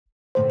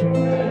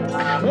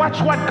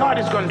Watch what God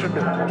is going to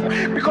do.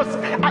 Because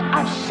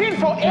I've seen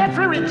for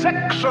every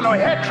rejection or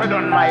hatred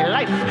on my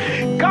life,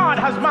 God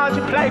has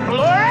multiplied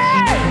glory.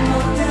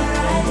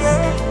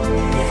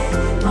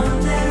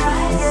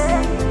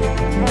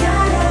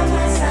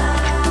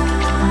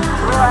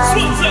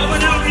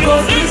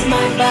 God is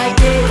my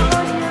body.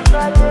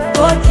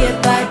 God ye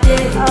body.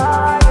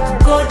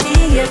 God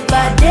ye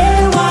body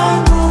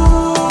wangu.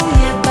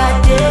 Ye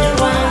body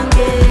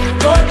wange.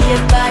 God ye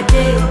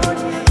body.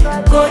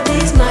 God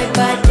is my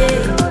body.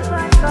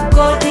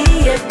 God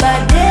ye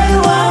body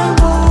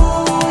wangu.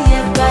 Ye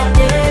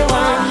body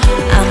wange.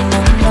 I'm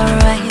on the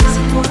rise.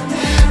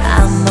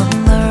 I'm on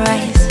the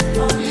rise.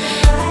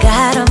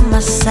 God on my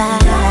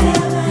side.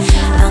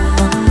 I'm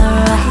on the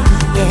rise.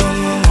 Yeah.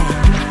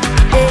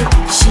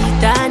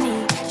 Shitani,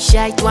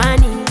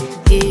 shaitwani,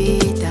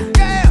 hita.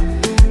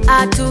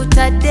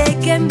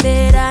 Atutaddeko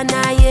embeera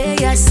naye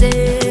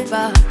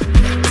yasemba.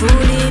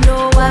 Tuli no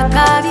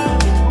wakabi,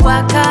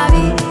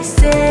 wakabi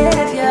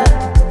savior.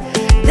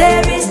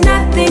 There is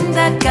nothing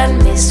that can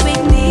mess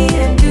with me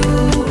and you.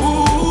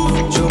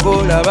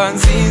 Olaba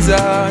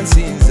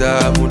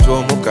nsinza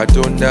muntu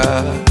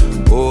Katonda.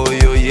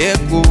 Oyo ye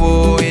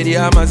kubo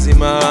elya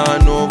mazima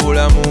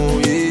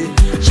n'obulamu.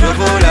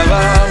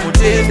 Olaba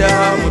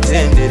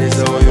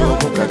mutendereza oyo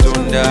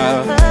Katonda.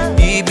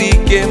 He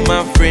became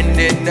my friend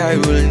and I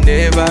will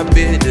never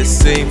be the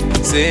same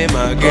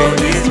again.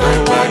 God is my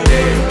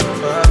body.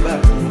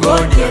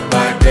 God ye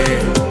body.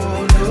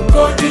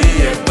 God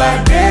ye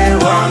body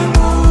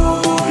wangu.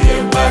 Ye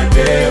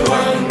body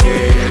wange.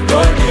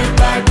 God ye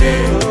body.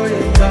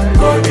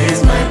 God is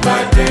my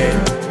body.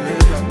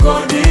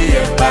 God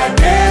ye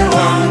body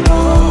wangu.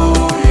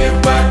 Ye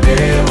body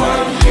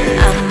wange.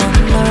 I'm on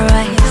the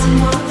rise.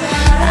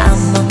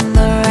 I'm on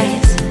the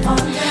rise.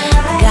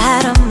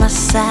 God on my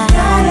side.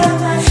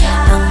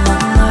 I'm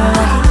on the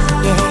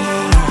rise. Yeah.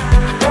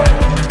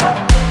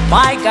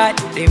 My God,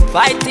 they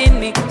fighting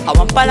me. I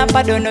want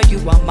palampa, don't know you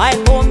are my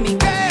homie.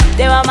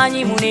 They were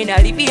many munina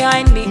live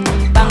behind me.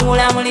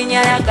 Bangula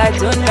mulinya na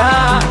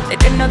Katonda. They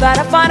didn't know that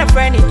I found a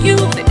friend in you.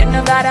 They didn't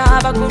know that I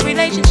have a good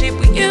relationship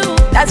with you.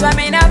 That's why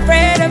I'm not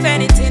afraid of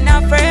anything,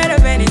 not afraid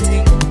of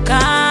anything.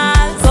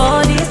 Cause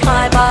God is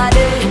my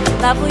body.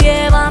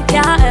 Labuye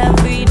vampya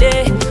every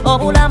day.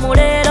 Obula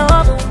mulero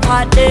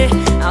bupade.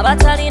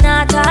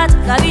 Abatalina tata,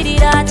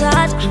 kabirira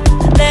tata.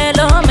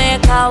 Lelo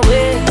make a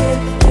way.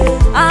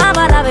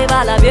 Abalabe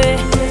balabye.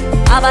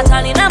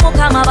 Abatalina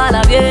mukama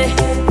balabye.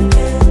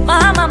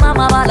 Mama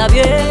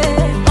balabye.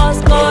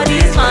 Cause God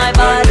is my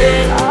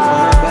body.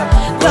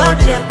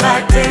 God ye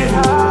body.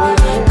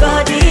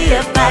 God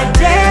ye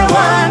body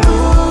wangu.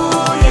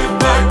 Ye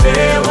body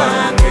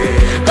wangu.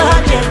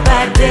 God ye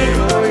body.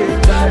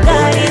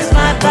 God is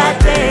my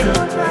body.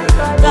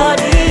 God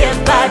ye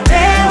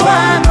body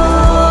wangu.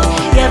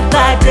 Ye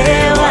body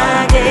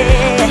wangu.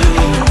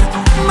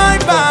 My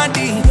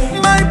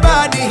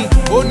body.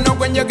 Oh no,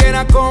 when you get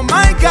a call,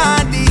 my God.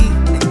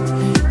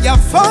 You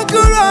fuck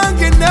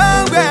around in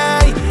no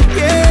way.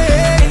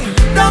 Yeah.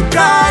 Don't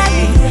cry.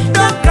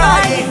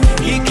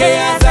 He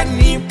cares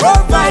and he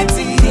provides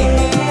it.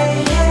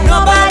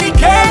 Nobody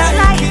cares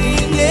like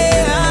him.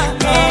 Yeah.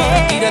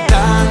 Ida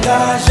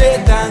tangaje.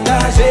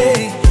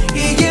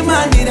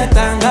 Igimani ida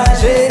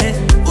tangaje.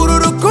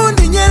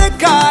 Ururukundi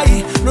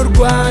nyerekai.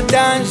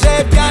 Nurwanda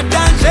nje.